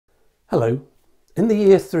Hello. In the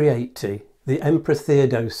year 380, the Emperor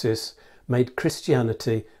Theodosius made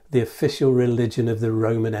Christianity the official religion of the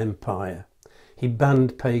Roman Empire. He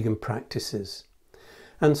banned pagan practices.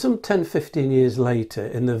 And some 10-15 years later,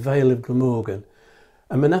 in the Vale of Glamorgan,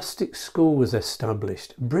 a monastic school was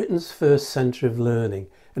established, Britain's first centre of learning,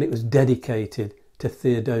 and it was dedicated to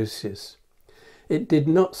Theodosius. It did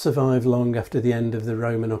not survive long after the end of the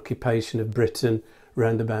Roman occupation of Britain,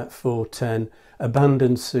 round about 410,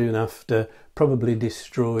 abandoned soon after, probably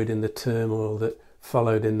destroyed in the turmoil that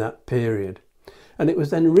followed in that period. And it was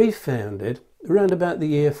then refounded around about the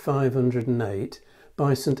year 508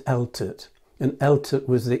 by St Llantwit, and Llantwit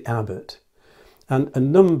was the abbot. And a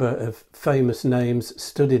number of famous names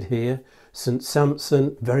studied here. St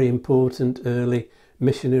Samson, very important early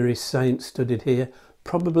missionary saint, studied here.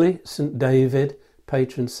 Probably St David,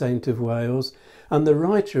 patron saint of Wales, and the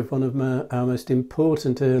writer of one of our most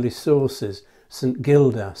important early sources, St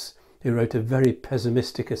Gildas, who wrote a very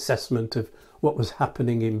pessimistic assessment of what was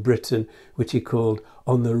happening in Britain, which he called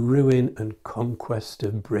On the Ruin and Conquest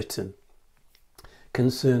of Britain,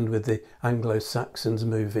 concerned with the Anglo-Saxons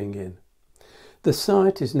moving in. The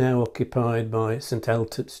site is now occupied by St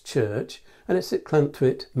Llantwit's church, and it's at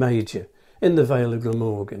Llantwit Major in the Vale of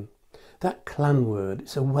Glamorgan. That clan word,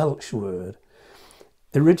 it's a Welsh word.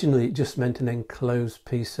 Originally it just meant an enclosed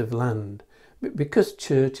piece of land, but because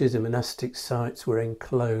churches and monastic sites were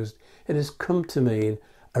enclosed, it has come to mean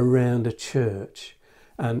around a church,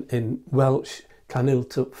 and in Welsh,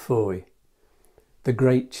 Caniltup Foy, the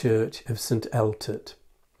great church of St Llantwit.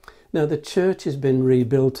 Now the church has been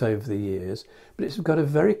rebuilt over the years, but it's got a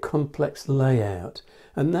very complex layout,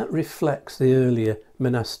 and that reflects the earlier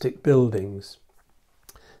monastic buildings.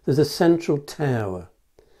 There's a central tower.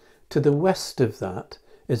 To the west of that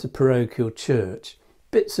is a parochial church,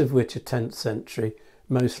 bits of which are 10th century,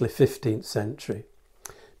 mostly 15th century.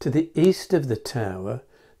 To the east of the tower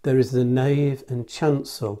there is the nave and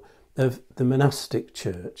chancel of the monastic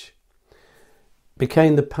church.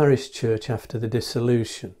 Became the parish church after the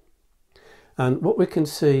dissolution. And what we can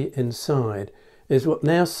see inside is what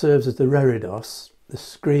now serves as the reredos, the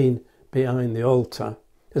screen behind the altar,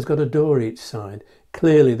 has got a door each side.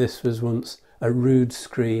 Clearly this was once a rood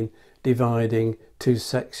screen dividing two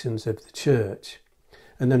sections of the church.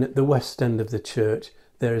 And then at the west end of the church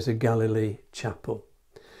there is a Galilee chapel.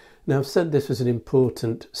 Now I've said this was an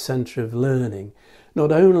important centre of learning.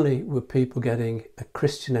 Not only were people getting a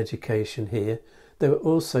Christian education here, they were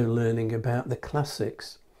also learning about the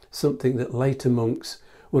classics, something that later monks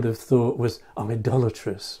would have thought was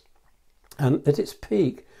idolatrous. And at its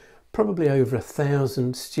peak, probably over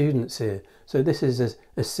 1,000 students here. So this is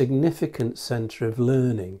a significant centre of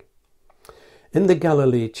learning. In the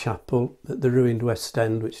Galilee chapel at the ruined West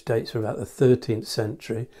End, which dates from about the 13th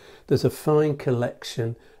century, there's a fine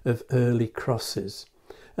collection of early crosses.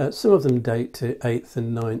 Some of them date to 8th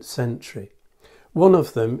and 9th century. One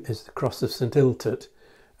of them is the cross of St Llantwit.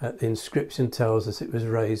 The inscription tells us it was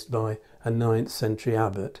raised by a 9th century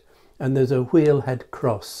abbot. And there's a wheelhead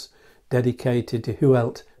cross dedicated to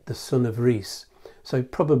Llantwit, the son of Rhys. So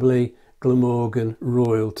probably Glamorgan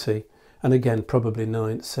royalty, and again probably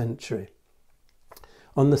 9th century.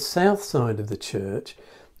 On the south side of the church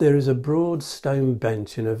there is a broad stone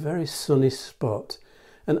bench in a very sunny spot,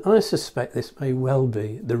 and I suspect this may well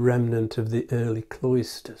be the remnant of the early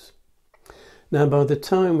cloisters. Now by the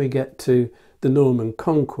time we get to the Norman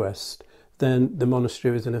conquest, then the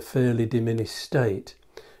monastery was in a fairly diminished state,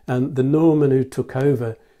 and the Norman who took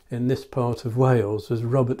over in this part of Wales was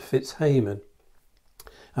Robert Fitzhayman,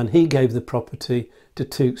 and he gave the property to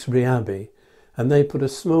Tewkesbury Abbey, and they put a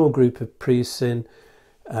small group of priests in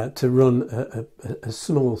to run a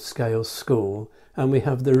small-scale school, and we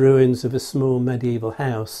have the ruins of a small medieval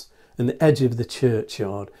house on the edge of the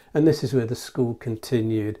churchyard, and this is where the school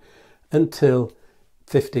continued until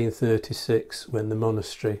 1536, when the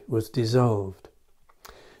monastery was dissolved.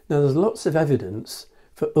 Now there's lots of evidence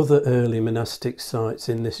for other early monastic sites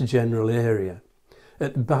in this general area.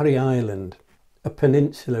 At Burry Island, a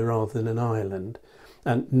peninsula rather than an island,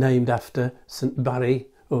 and named after St Barry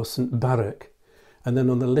or St Barrack. And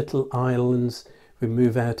then on the little islands, we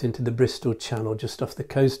move out into the Bristol Channel just off the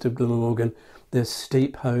coast of Glamorgan. There's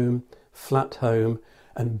Steep Home, Flat Home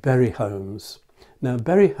and Burry Homes. Now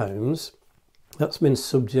Burry Homes, that's been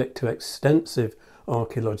subject to extensive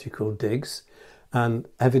archaeological digs, and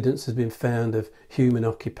evidence has been found of human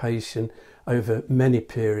occupation over many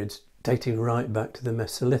periods dating right back to the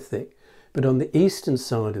Mesolithic. But on the eastern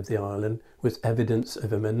side of the island was evidence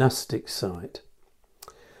of a monastic site.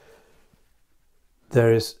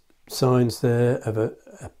 There is signs there of a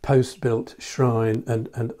post-built shrine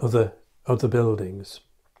and other buildings.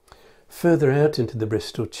 Further out into the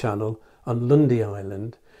Bristol Channel, on Lundy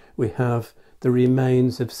Island, we have the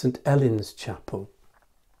remains of St Helen's Chapel.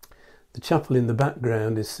 The chapel in the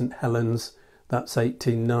background is St Helen's, that's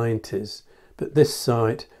 1890s, but this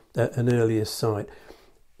site, an earlier site.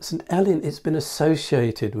 St Helen, it's been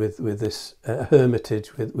associated with this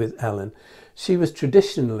hermitage with Helen. She was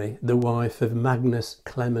traditionally the wife of Magnus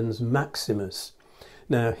Clemens Maximus.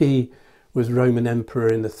 Now, he was Roman Emperor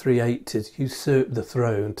in the 380s, usurped the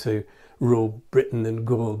throne to rule Britain and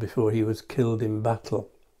Gaul before he was killed in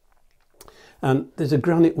battle. And there's a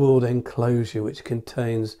granite walled enclosure which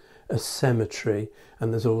contains a cemetery,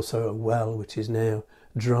 and there's also a well which is now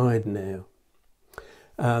dried now.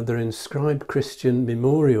 There are inscribed Christian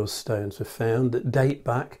memorial stones were found that date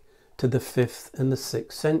back to the 5th and the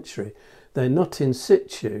 6th century. They're not in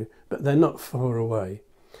situ, but they're not far away.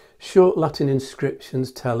 Short Latin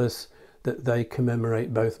inscriptions tell us that they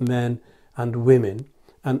commemorate both men and women,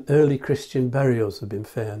 and early Christian burials have been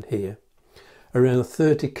found here. Around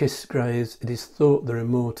 30 kiss graves, it is thought there are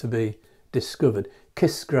more to be discovered.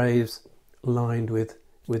 Kiss graves lined with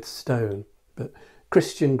stone, but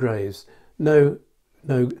Christian graves, no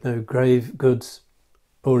grave goods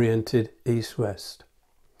oriented east-west.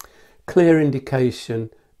 Clear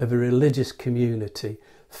indication of a religious community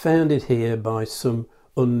founded here by some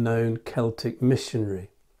unknown Celtic missionary.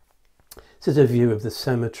 This is a view of the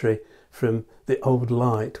cemetery from the old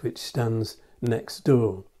light which stands next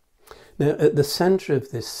door. Now, at the centre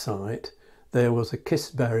of this site there was a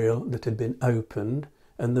kiss burial that had been opened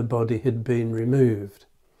and the body had been removed,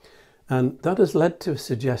 and that has led to a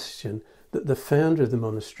suggestion that the founder of the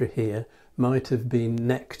monastery here might have been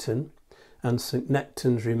Nectan, and St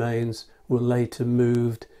Nectan's remains were later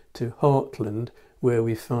moved to Hartland, where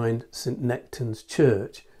we find St Nectan's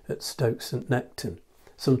Church at Stoke St Nectan,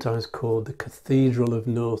 sometimes called the Cathedral of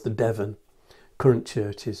North Devon. Current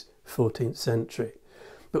church is 14th century,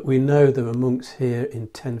 but we know there were monks here in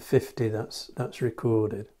 1050, that's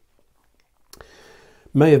recorded.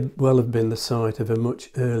 May well have been the site of a much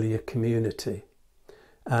earlier community.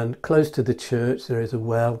 And close to the church there is a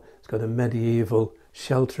well. It's got a medieval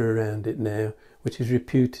shelter around it now, which is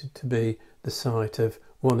reputed to be the site of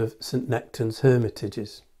one of St Nectan's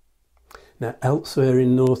hermitages. Now, elsewhere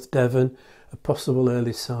in North Devon, a possible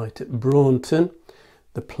early site at Braunton.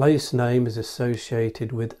 The place name is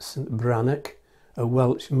associated with St Brannock, a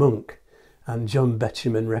Welsh monk, and John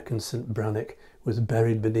Betjeman reckons St Brannock was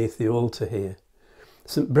buried beneath the altar here.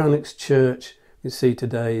 St Brannock's church you see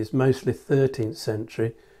today is mostly 13th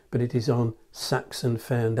century, but it is on Saxon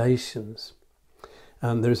foundations.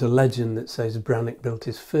 And there's a legend that says Brannock built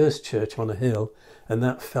his first church on a hill and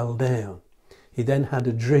that fell down. He then had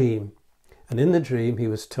a dream, and in the dream he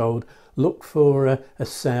was told, look for a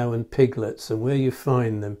sow and piglets, and where you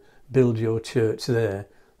find them, build your church there.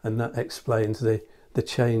 And that explains the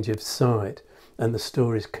change of site, and the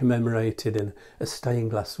story is commemorated in a stained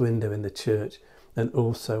glass window in the church and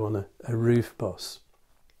also on a roof boss.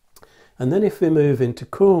 And then if we move into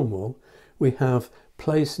Cornwall, we have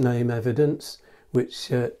place name evidence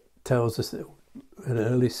which tells us that an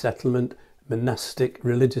early settlement, monastic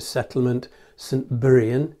religious settlement, St Burry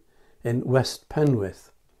in West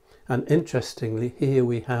Penwith. And interestingly, here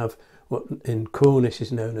we have what in Cornish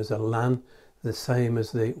is known as a lan, the same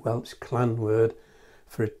as the Welsh clan word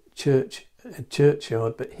for a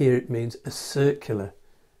churchyard, but here it means a circular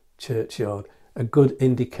churchyard, a good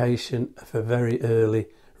indication of a very early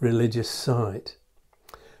religious site.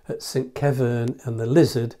 At St Keverne and the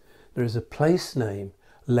Lizard, there is a place name,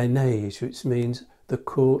 Lenage, which means the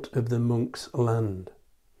court of the monks' land.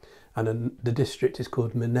 And the district is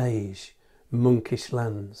called Menage, monkish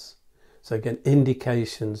lands. So again,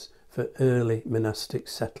 indications for early monastic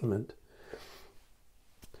settlement.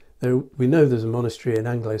 We know there's a monastery in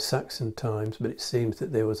Anglo-Saxon times, but it seems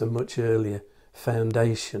that there was a much earlier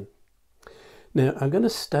foundation. Now, I'm going to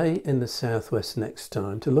stay in the southwest next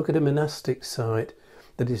time to look at a monastic site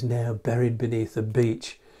that is now buried beneath a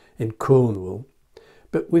beach in Cornwall.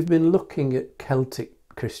 But we've been looking at Celtic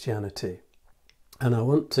Christianity, and I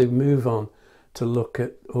want to move on to look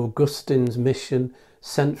at Augustine's mission,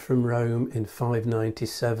 sent from Rome in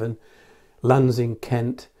 597, lands in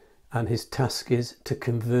Kent, and his task is to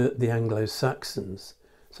convert the Anglo-Saxons.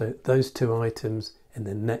 So those two items in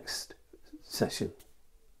the next session.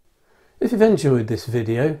 If you've enjoyed this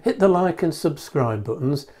video, hit the like and subscribe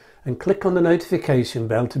buttons and click on the notification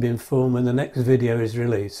bell to be informed when the next video is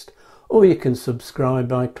released. Or you can subscribe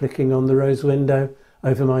by clicking on the rose window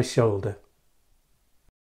over my shoulder.